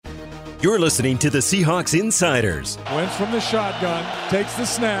You're listening to the Seahawks Insiders. Wentz from the shotgun, takes the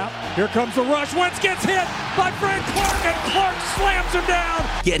snap. Here comes the rush. Wentz gets hit by Frank Clark, and Clark slams him down.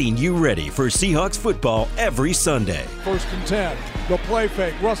 Getting you ready for Seahawks football every Sunday. 1st and 10. The play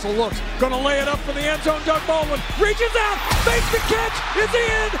fake. Russell looks. Going to lay it up for the end zone. Doug Baldwin reaches out. Makes the catch. Is he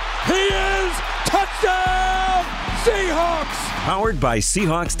in? He is. Touchdown! Seahawks! Powered by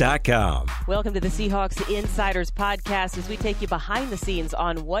Seahawks.com. Welcome to the Seahawks Insiders podcast as we take you behind the scenes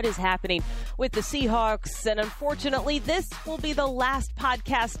on what is happening with the Seahawks. And unfortunately, this will be the last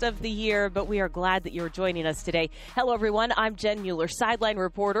podcast of the year, but we are glad that you're joining us today. Hello, everyone. I'm Jen Mueller, sideline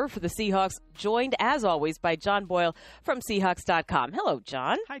reporter for the Seahawks, joined, as always, by John Boyle from Seahawks.com. Hello,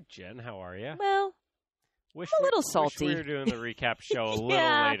 John. Hi, Jen. How are you? Well, a little salty. Wish we were doing the recap show a little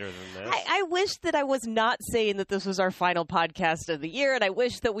later than this. I wish that I was not saying that this was our final podcast of the year, and I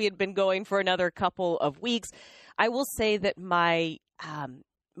wish that we had been going for another couple of weeks. I will say that my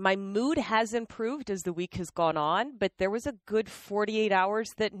mood has improved as the week has gone on, but there was a good 48 hours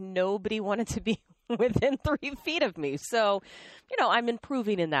that nobody wanted to be within 3 feet of me. So, I'm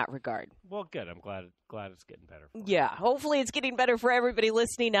improving in that regard. Well, good. I'm glad it's getting better for you. Yeah, hopefully it's getting better for everybody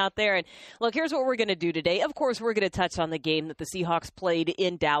listening out there. And look, here's what we're going to do today. Of course, we're going to touch on the game that the Seahawks played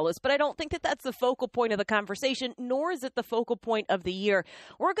in Dallas, but I don't think that that's the focal point of the conversation, nor is it the focal point of the year.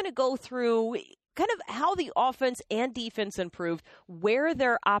 We're going to go through kind of how the offense and defense improved, where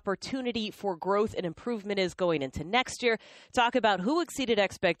their opportunity for growth and improvement is going into next year, talk about who exceeded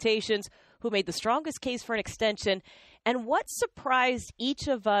expectations, who made the strongest case for an extension, and what surprised each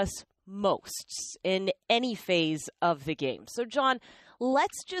of us most in any phase of the game. So, John,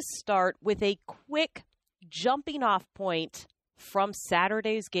 let's just start with a quick jumping off point from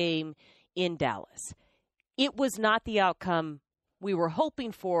Saturday's game in Dallas. It was not the outcome we were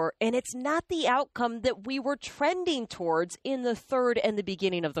hoping for, and it's not the outcome that we were trending towards in the third and the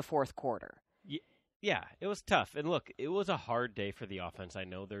beginning of the fourth quarter. Yeah, it was tough. And look, it was a hard day for the offense. I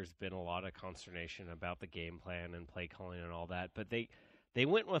know there's been a lot of consternation about the game plan and play calling and all that, but they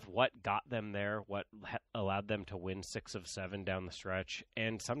went with what got them there, what allowed them to win 6 of 7 down the stretch.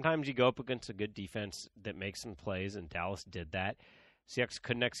 And sometimes you go up against a good defense that makes some plays, and Dallas did that. Seahawks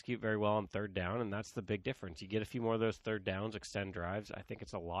couldn't execute very well on third down, and that's the big difference. You get a few more of those third downs, extend drives. I think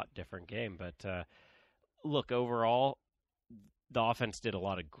it's a lot different game. But look, overall, the offense did a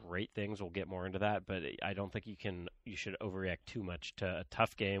lot of great things. We'll get more into that, but I don't think you should overreact too much to a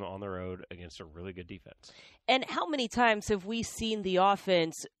tough game on the road against a really good defense. And how many times have we seen the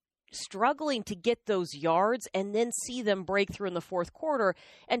offense struggling to get those yards and then see them break through in the fourth quarter?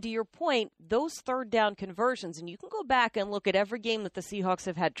 And to your point, those third down conversions, and you can go back and look at every game that the Seahawks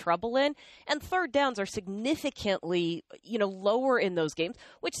have had trouble in, and third downs are significantly, lower in those games,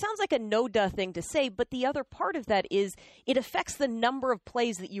 which sounds like a no-duh thing to say, but the other part of that is it affects the number of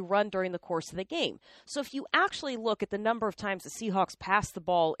plays that you run during the course of the game. So if you actually look at the number of times the Seahawks passed the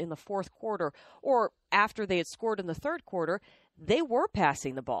ball in the fourth quarter or after they had scored in the third quarter, they were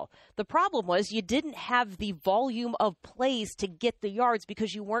passing the ball. The problem was you didn't have the volume of plays to get the yards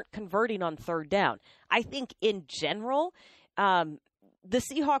because you weren't converting on third down. I think in general, the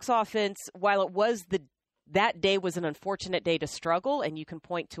Seahawks offense, while it was that day was an unfortunate day to struggle, and you can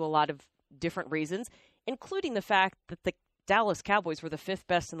point to a lot of different reasons, including the fact that the Dallas Cowboys were the 5th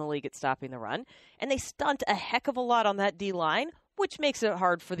best in the league at stopping the run, and they stunt a heck of a lot on that D-line, which makes it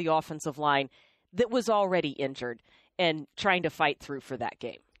hard for the offensive line that was already injured and trying to fight through for that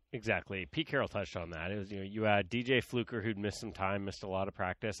game. Exactly. Pete Carroll touched on that. It was, you had DJ Fluker, who'd missed some time, missed a lot of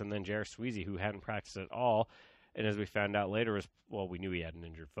practice, and then Jarrett Sweezy, who hadn't practiced at all. And as we found out later, we knew he had an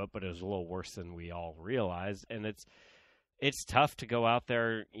injured foot, but it was a little worse than we all realized. And it's tough to go out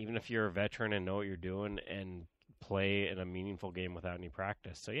there, even if you're a veteran and know what you're doing, and play in a meaningful game without any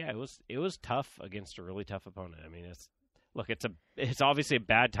practice. So yeah, it was tough against a really tough opponent. I mean, it's obviously a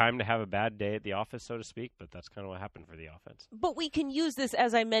bad time to have a bad day at the office, so to speak, but that's kind of what happened for the offense. But we can use this,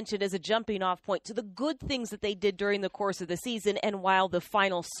 as I mentioned, as a jumping off point to the good things that they did during the course of the season. And while the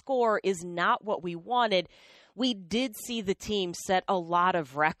final score is not what we wanted, we did see the team set a lot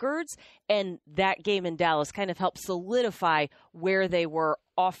of records, and that game in Dallas kind of helped solidify where they were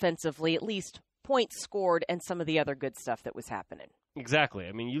offensively, at least points scored and some of the other good stuff that was happening. Exactly.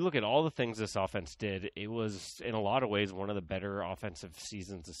 I mean, you look at all the things this offense did, it was, in a lot of ways, one of the better offensive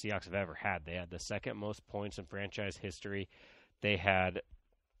seasons the Seahawks have ever had. They had the second most points in franchise history. They led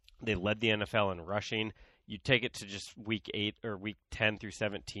the NFL in rushing. You take it to just week 8 or week 10 through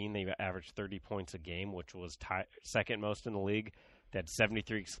 17, they averaged 30 points a game, which was second most in the league. They had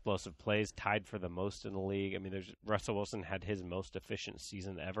 73 explosive plays, tied for the most in the league. I mean, Russell Wilson had his most efficient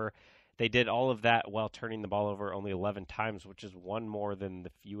season ever. They did all of that while turning the ball over only 11 times, which is one more than the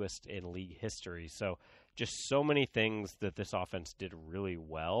fewest in league history. So just so many things that this offense did really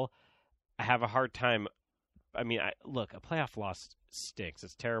well. I have a hard time. I mean, look, a playoff loss stinks.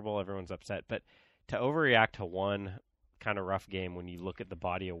 It's terrible. Everyone's upset. But to overreact to one kind of rough game when you look at the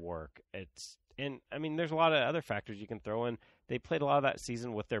body of work, I mean, there's a lot of other factors you can throw in. They played a lot of that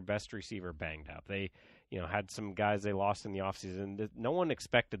season with their best receiver banged up. They, had some guys they lost in the offseason. No one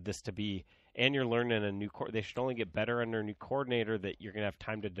expected this to be, and you're learning a new they should only get better under a new coordinator that you're going to have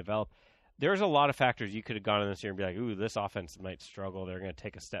time to develop. There's a lot of factors you could have gone in this year and be like, ooh, this offense might struggle. They're going to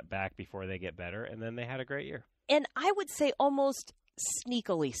take a step back before they get better. And then they had a great year. And I would say almost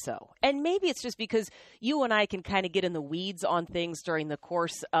sneakily so. And maybe it's just because you and I can kind of get in the weeds on things during the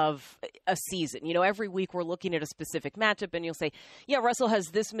course of a season. Every week we're looking at a specific matchup and you'll say, yeah, Russell has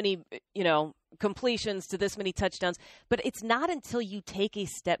this many, completions to this many touchdowns. But it's not until you take a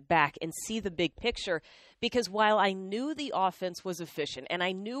step back and see the big picture, because while I knew the offense was efficient and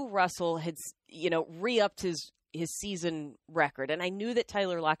I knew Russell had, re-upped his season record, and I knew that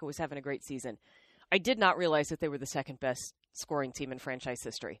Tyler Lockett was having a great season, I did not realize that they were the second best scoring team in franchise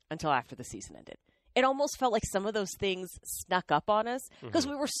history until after the season ended. It almost felt like some of those things snuck up on us because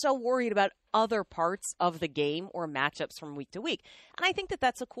we were so worried about other parts of the game or matchups from week to week. And I think that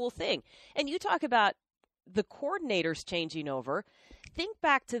that's a cool thing. And you talk about the coordinators changing over. Think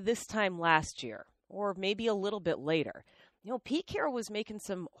back to this time last year, or maybe a little bit later. Pete Carroll was making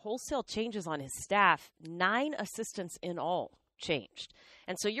some wholesale changes on his staff. 9 assistants in all changed.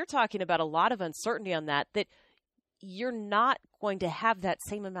 And so you're talking about a lot of uncertainty on that you're not going to have that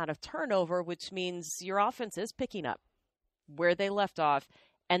same amount of turnover, which means your offense is picking up where they left off,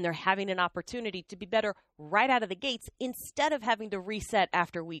 and they're having an opportunity to be better right out of the gates instead of having to reset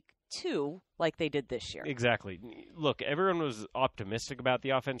after week 2 like they did this year. Exactly. Look, everyone was optimistic about the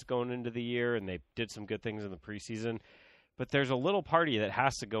offense going into the year, and they did some good things in the preseason. But there's a little party that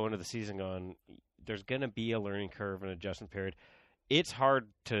has to go into the season going, there's going to be a learning curve and adjustment period. It's hard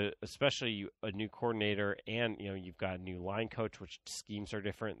to, especially a new coordinator, and you've got a new line coach, which schemes are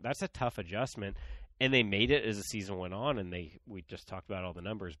different. That's a tough adjustment, and they made it as the season went on. And we just talked about all the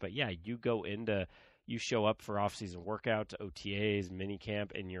numbers, but yeah, you show up for off-season workouts, OTAs,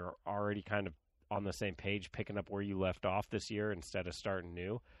 minicamp, and you're already kind of on the same page, picking up where you left off this year instead of starting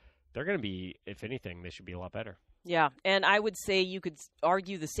new. They're going to be, if anything, they should be a lot better. Yeah, and I would say you could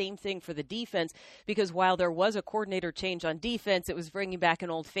argue the same thing for the defense, because while there was a coordinator change on defense, it was bringing back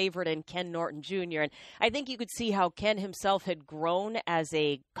an old favorite in Ken Norton Jr. And I think you could see how Ken himself had grown as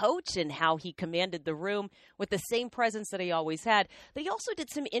a coach and how he commanded the room with the same presence that he always had. They also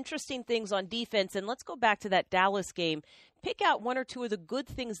did some interesting things on defense, and let's go back to that Dallas game. Pick out 1 or 2 of the good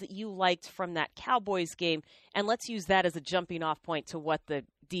things that you liked from that Cowboys game, and let's use that as a jumping off point to what the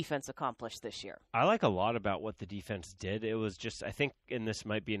defense accomplished this year. I like a lot about what the defense did. It was just, I think, and this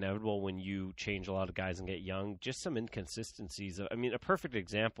might be inevitable when you change a lot of guys and get young, just some inconsistencies. I mean, a perfect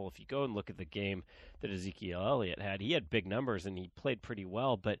example, if you go and look at the game that Ezekiel Elliott had, he had big numbers and he played pretty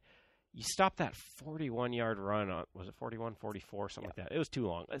well, but you stop that 41-yard run on, was it 41, 44, something like that? It was too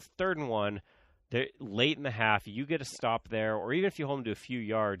long. It's 3rd and 1. They're late in the half, you get a stop there, or even if you hold them to a few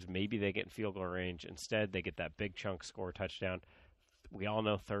yards, maybe they get in field goal range. Instead, they get that big chunk score touchdown. We all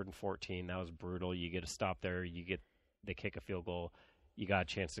know 3rd and 14. That was brutal. You get a stop there. They kick a field goal. You got a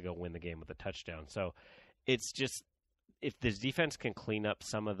chance to go win the game with a touchdown. So it's just, if this defense can clean up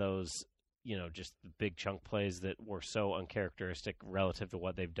some of those, just big chunk plays that were so uncharacteristic relative to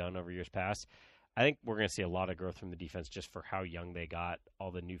what they've done over years past, I think we're going to see a lot of growth from the defense just for how young they got.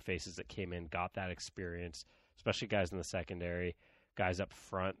 All the new faces that came in got that experience, especially guys in the secondary, guys up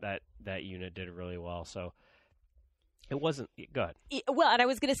front. That unit did really well. So it wasn't – go ahead. Well, and I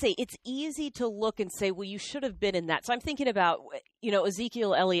was going to say, it's easy to look and say, well, you should have been in that. So I'm thinking about,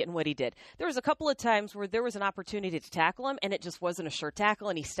 Ezekiel Elliott and what he did. There was a couple of times where there was an opportunity to tackle him, and it just wasn't a sure tackle,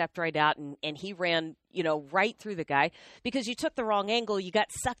 and he stepped right out, and he ran, right through the guy because you took the wrong angle. You got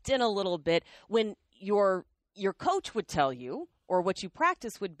sucked in a little bit when your coach would tell you, or what you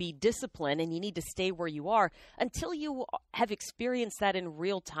practice would be discipline, and you need to stay where you are. Until you have experienced that in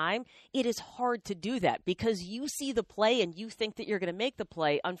real time, it is hard to do that because you see the play and you think that you're going to make the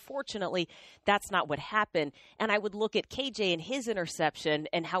play. Unfortunately, that's not what happened. And I would look at KJ and his interception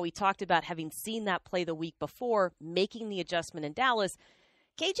and how he talked about having seen that play the week before, making the adjustment in Dallas.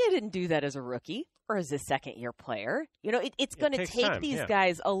 KJ didn't do that as a rookie or as a second-year player. It's going to take these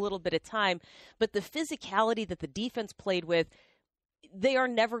guys a little bit of time. But the physicality that the defense played with, they are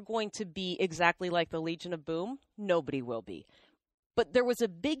never going to be exactly like the Legion of Boom. Nobody will be. But there was a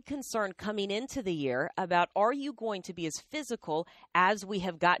big concern coming into the year about, are you going to be as physical as we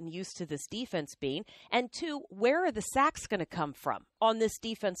have gotten used to this defense being? And two, where are the sacks going to come from on this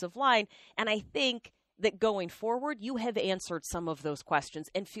defensive line? And I think that going forward, you have answered some of those questions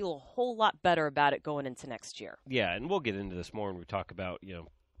and feel a whole lot better about it going into next year. Yeah, and we'll get into this more when we talk about,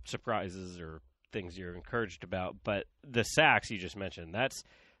 surprises or things you're encouraged about. But the sacks you just mentioned,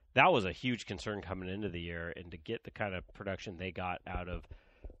 that was a huge concern coming into the year, and to get the kind of production they got out of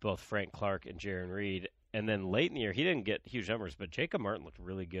both Frank Clark and Jarran Reed. And then late in the year, he didn't get huge numbers, but Jacob Martin looked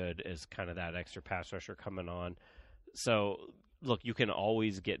really good as kind of that extra pass rusher coming on. So, look, you can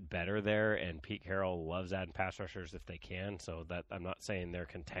always get better there, and Pete Carroll loves adding pass rushers if they can. So that I'm not saying they're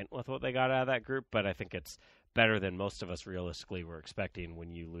content with what they got out of that group, but I think it's better than most of us realistically were expecting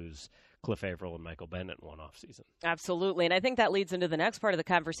when you lose Cliff Averill and Michael Bennett in one offseason. Absolutely. And I think that leads into the next part of the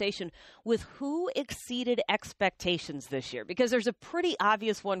conversation with who exceeded expectations this year. Because there's a pretty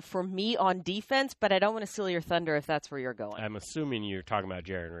obvious one for me on defense, but I don't want to steal your thunder if that's where you're going. I'm assuming you're talking about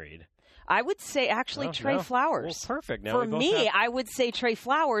Jarran Reed. I would say actually Trey Flowers. Well, perfect. Now for me, I would say Trey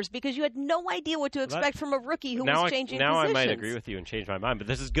Flowers because you had no idea what to expect from a rookie who was changing now positions. I might agree with you and change my mind, but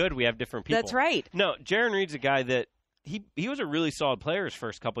this is good. We have different people. That's right. No, Jarran Reed's a guy that he was a really solid player his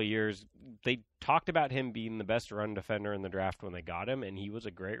first couple of years. They talked about him being the best run defender in the draft when they got him, and he was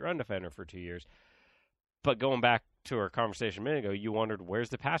a great run defender for 2 years. But going back to our conversation a minute ago, you wondered where's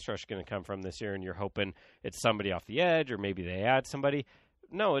the pass rush going to come from this year, and you're hoping it's somebody off the edge or maybe they add somebody.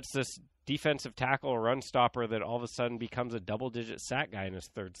 No, it's this defensive tackle run stopper that all of a sudden becomes a double-digit sack guy in his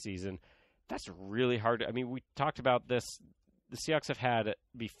third season. That's really hard. I mean, we talked about this. The Seahawks have had,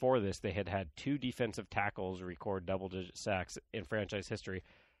 before this, they had 2 defensive tackles record double-digit sacks in franchise history.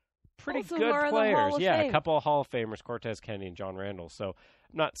 Pretty also good players. Yeah, a couple of Hall of Famers, Cortez Kennedy and John Randall. So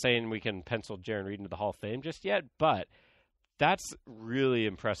I'm not saying we can pencil Jarran Reed into the Hall of Fame just yet, but that's really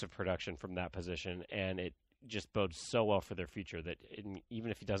impressive production from that position, and it just bodes so well for their future that even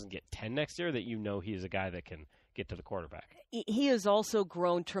if he doesn't get 10 next year, that he is a guy that can get to the quarterback. He has also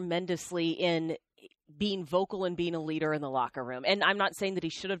grown tremendously in being vocal and being a leader in the locker room. And I'm not saying that he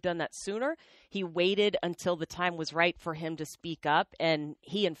should have done that sooner. He waited until the time was right for him to speak up, and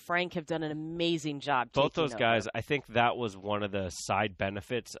he and Frank have done an amazing job. Both those guys, I think that was one of the side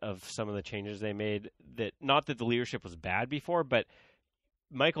benefits of some of the changes they made. That not that the leadership was bad before, but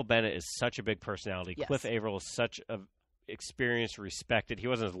Michael Bennett is such a big personality. Yes. Cliff Averill is such a experienced, respected. He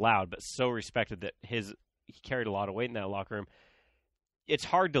wasn't as loud, but so respected that he carried a lot of weight in that locker room. It's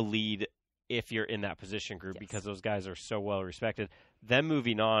hard to lead if you're in that position group because those guys are so well respected. Them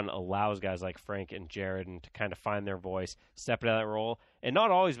moving on allows guys like Frank and Jared to kind of find their voice, step into that role. And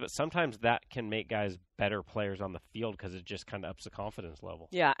not always, but sometimes that can make guys better players on the field because it just kind of ups the confidence level.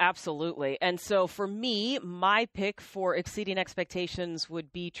 Yeah, absolutely. And so for me, my pick for exceeding expectations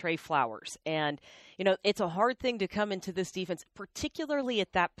would be Trey Flowers. And, it's a hard thing to come into this defense, particularly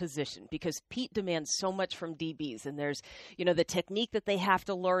at that position, because Pete demands so much from DBs. And there's, the technique that they have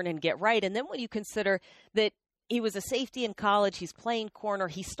to learn and get right. And then when you consider that he was a safety in college, he's playing corner,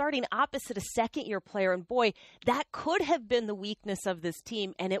 he's starting opposite a second-year player, and boy, that could have been the weakness of this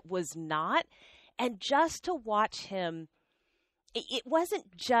team, and it was not. And just to watch him, it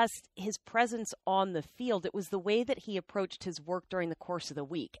wasn't just his presence on the field, it was the way that he approached his work during the course of the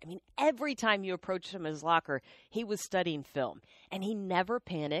week. I mean, every time you approached him in his locker, he was studying film, and he never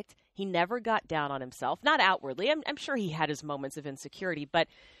panicked, he never got down on himself, not outwardly. I'm sure he had his moments of insecurity, but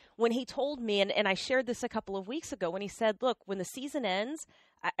when he told me, and I shared this a couple of weeks ago, when he said, look, when the season ends,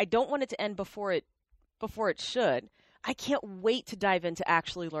 I don't want it to end before it should. I can't wait to dive into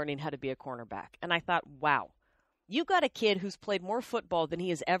actually learning how to be a cornerback. And I thought, wow, you got a kid who's played more football than he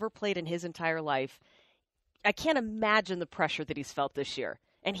has ever played in his entire life. I can't imagine the pressure that he's felt this year.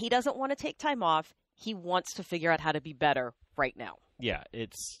 And he doesn't want to take time off. He wants to figure out how to be better right now. Yeah,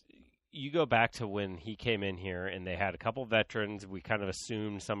 you go back to when he came in here and they had a couple veterans. We kind of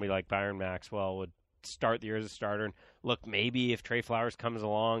assumed somebody like Byron Maxwell would start the year as a starter. And look, maybe if Trey Flowers comes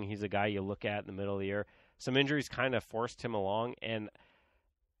along, he's a guy you look at in the middle of the year. Some injuries kind of forced him along. And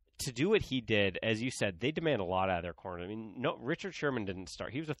to do what he did, as you said, they demand a lot out of their corner. I mean, no, Richard Sherman didn't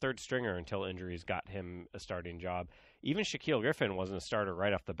start. He was a third stringer until injuries got him a starting job. Even Shaquille Griffin wasn't a starter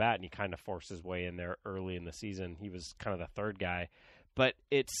right off the bat, and he kind of forced his way in there early in the season. He was kind of the third guy. But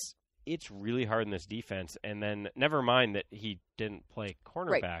it's really hard in this defense, and then never mind that he didn't play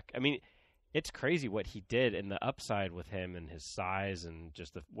cornerback. Right. I mean, it's crazy what he did, and the upside with him and his size and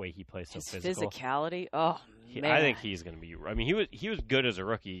just the way he plays so physical. His physicality, man. I think he's going to be – I mean, he was good as a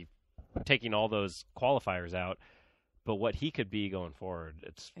rookie, taking all those qualifiers out, But what he could be going forward,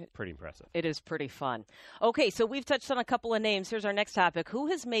 it's pretty impressive. It is pretty fun. Okay, so we've touched on a couple of names. Here's our next topic. Who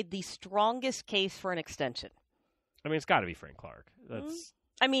has made the strongest case for an extension? I mean, it's got to be Frank Clark. That's.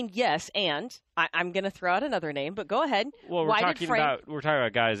 I mean, yes, and I'm going to throw out another name, but go ahead. Well, we're talking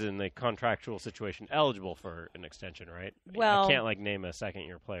about guys in the contractual situation eligible for an extension, right? Well, I can't name a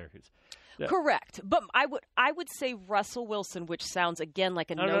second-year player who's. Correct, but I would say Russell Wilson, which sounds again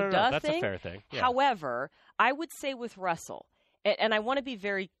like a no-duh thing. That's a fair thing. Yeah. However, I would say with Russell, and I want to be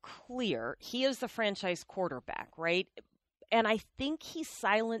very clear, he is the franchise quarterback, right? And I think he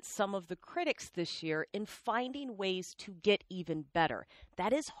silenced some of the critics this year in finding ways to get even better.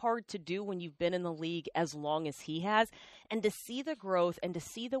 That is hard to do when you've been in the league as long as he has. And to see the growth and to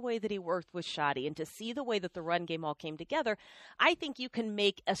see the way that he worked with Shoddy and to see the way that the run game all came together, I think you can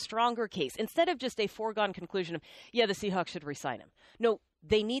make a stronger case. Instead of just a foregone conclusion of, yeah, the Seahawks should re-sign him. No,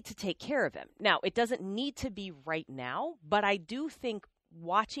 they need to take care of him. Now, it doesn't need to be right now, but I do think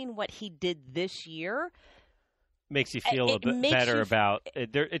watching what he did this year makes you feel a bit better about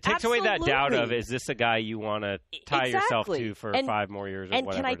it. It takes away that doubt of, is this a guy you want to tie yourself to for 5 more years or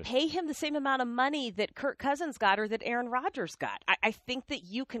whatever? And can I pay him the same amount of money that Kirk Cousins got or that Aaron Rodgers got? I think that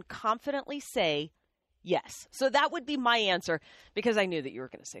you can confidently say yes. So that would be my answer, because I knew that you were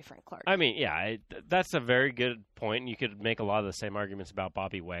going to say Frank Clark. I mean, yeah, that's a very good point. And you could make a lot of the same arguments about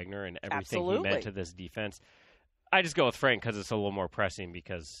Bobby Wagner and everything he meant to this defense. I just go with Frank because it's a little more pressing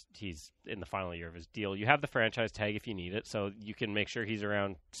because he's in the final year of his deal. You have the franchise tag if you need it, so you can make sure he's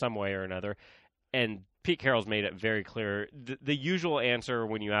around some way or another. And Pete Carroll's made it very clear. The usual answer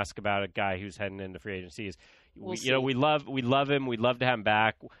when you ask about a guy who's heading into free agency is, we love him. We'd love to have him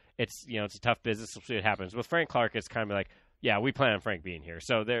back. It's it's a tough business. We'll see what happens. With Frank Clark, it's kind of like, yeah, we plan on Frank being here.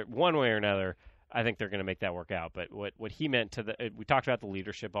 So they're one way or another, I think they're going to make that work out. But what he meant we talked about the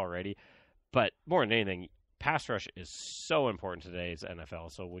leadership already, but more than anything, pass rush is so important in today's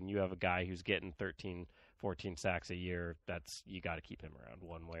NFL. So when you have a guy who's getting 13, 14 sacks a year, you got to keep him around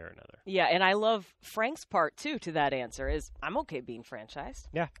one way or another. Yeah, and I love Frank's part, too, to that answer is, I'm okay being franchised.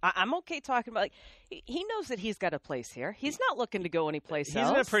 Yeah. I'm okay talking about, he knows that he's got a place here. He's not looking to go anyplace else.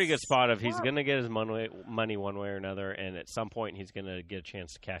 He's in a pretty good spot of he's going to get his money one way or another, and at some point he's going to get a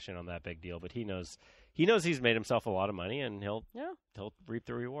chance to cash in on that big deal. But he knows he's made himself a lot of money, and he'll reap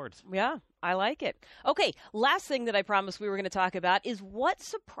the rewards. Yeah, I like it. Okay, last thing that I promised we were going to talk about is what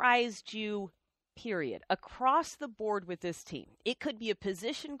surprised you, period, across the board with this team. It could be a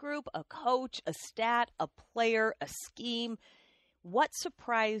position group, a coach, a stat, a player, a scheme. What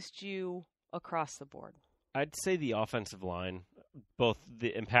surprised you across the board? I'd say the offensive line, both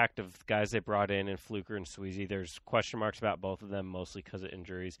the impact of guys they brought in Fluker and Sweezy. There's question marks about both of them, mostly because of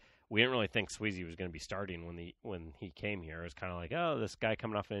injuries. We didn't really think Sweezy was going to be starting when he came here. It was kind of like, oh, this guy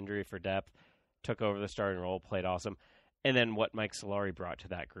coming off an injury for depth, took over the starting role, played awesome. And then what Mike Solari brought to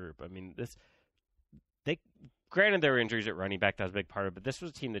that group. I mean, granted there were injuries at running back, that was a big part of it, but this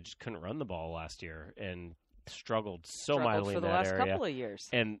was a team that just couldn't run the ball last year and struggled mightily in that area. For the last couple of years.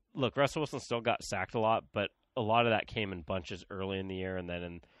 And look, Russell Wilson still got sacked a lot, but a lot of that came in bunches early in the year and then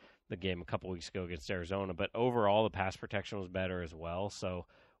in the game a couple weeks ago against Arizona. But overall, the pass protection was better as well. So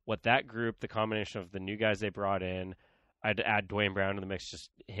what that group, the combination of the new guys they brought in, I'd add Dwayne Brown to the mix,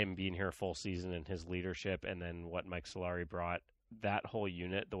 just him being here a full season and his leadership, and then what Mike Solari brought, that whole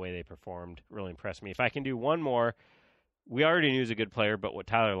unit, the way they performed, really impressed me. If I can do one more, we already knew he was a good player, but what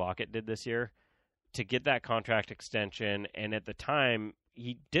Tyler Lockett did this year, to get that contract extension, and at the time,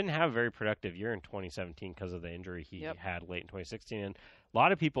 he didn't have a very productive year in 2017 because of the injury he had late in 2016. And a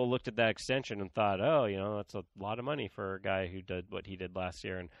lot of people looked at that extension and thought, oh, that's a lot of money for a guy who did what he did last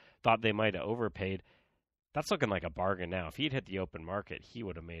year, and thought they might have overpaid. That's looking like a bargain now. If he'd hit the open market, he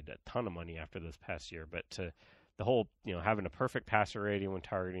would have made a ton of money after this past year. But to the whole, having a perfect passer rating when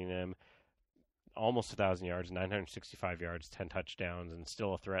targeting him, almost 1,000 yards, 965 yards, 10 touchdowns, and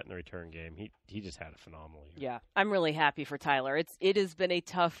still a threat in the return game. He just had a phenomenal year. Yeah, I'm really happy for Tyler. It has been a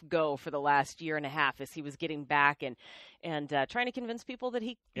tough go for the last year and a half as he was getting back and trying to convince people that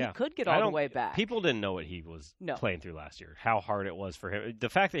he could get all the way back. People didn't know what he was playing through last year, how hard it was for him. The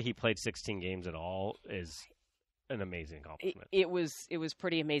fact that he played 16 games at all is an amazing accomplishment. It was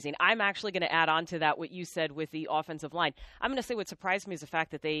pretty amazing. I'm actually going to add on to that what you said with the offensive line. I'm going to say what surprised me is the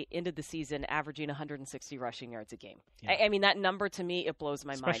fact that they ended the season averaging 160 rushing yards a game. Yeah. I mean, that number to me, it blows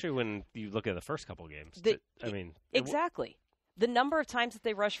my mind. Especially when you look at the first couple games. Exactly. The number of times that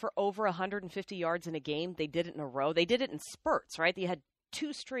they rushed for over 150 yards in a game, they did it in a row. They did it in spurts, right? They had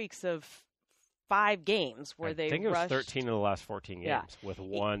 2 streaks of 5 games where I they think it was rushed. 13 of the last 14 games, Yeah. with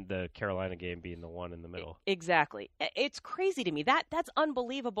one, the Carolina game being the one in the middle. Exactly. It's crazy to me. That's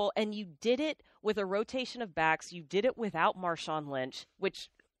unbelievable. And you did it with a rotation of backs. You did it without Marshawn Lynch, which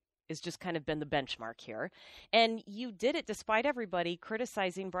has just kind of been the benchmark here. And you did it despite everybody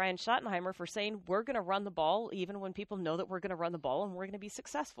criticizing Brian Schottenheimer for saying we're going to run the ball even when people know that we're going to run the ball and we're going to be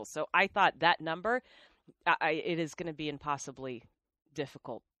successful. So I thought that number, it is going to be impossibly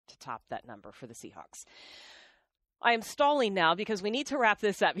difficult to top that number for the Seahawks. I am stalling now because we need to wrap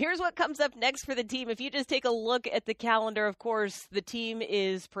this up. Here's what comes up next for the team. If you just take a look at the calendar, of course, the team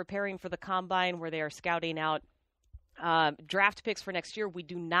is preparing for the Combine where they are scouting out draft picks for next year. We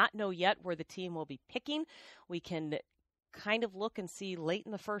do not know yet where the team will be picking. We can kind of look and see late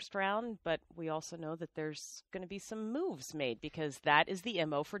in the first round, but we also know that there's going to be some moves made because that is the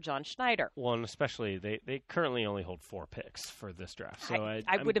MO for John Schneider. Well, and especially they currently only hold 4 picks for this draft. So I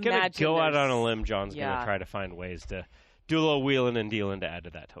I'm would gonna imagine go out on a limb. John's Yeah. going to try to find ways to do a little wheeling and dealing to add to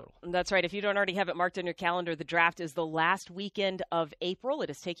that total. That's right. If you don't already have it marked on your calendar, the draft is the last weekend of April. It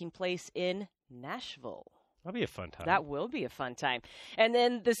is taking place in Nashville. That'll be a fun time. That will be a fun time. And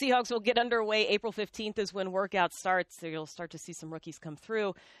then the Seahawks will get underway. April 15th is when workout starts. So you'll start to see some rookies come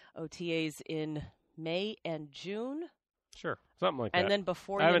through. OTAs in May and June. Sure, something like that. And then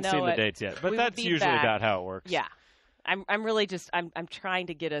before I haven't you know seen the it, dates yet, but we will that's be usually back. about how it works. Yeah. I'm really just I'm trying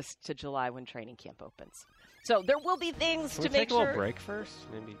to get us to July when training camp opens. So there will be things Can to we make take a sure. little break first?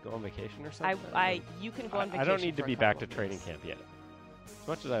 Maybe go on vacation or something? You can go on vacation. I don't need to for a be back to couple of training weeks. camp yet. As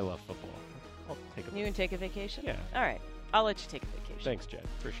much as I love football, I'll take a You break. can take a vacation? Yeah. All right. I'll let you take a vacation. Thanks, Jen.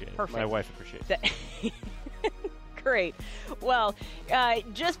 Appreciate it. Perfect. My wife appreciates it. Great. Well,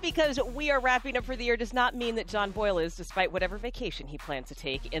 just because we are wrapping up for the year does not mean that John Boyle is, despite whatever vacation he plans to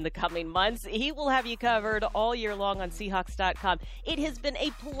take in the coming months. He will have you covered all year long on Seahawks.com. It has been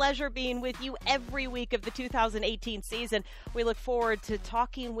a pleasure being with you every week of the 2018 season. We look forward to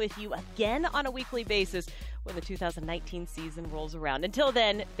talking with you again on a weekly basis when the 2019 season rolls around. Until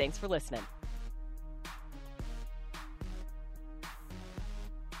then, thanks for listening.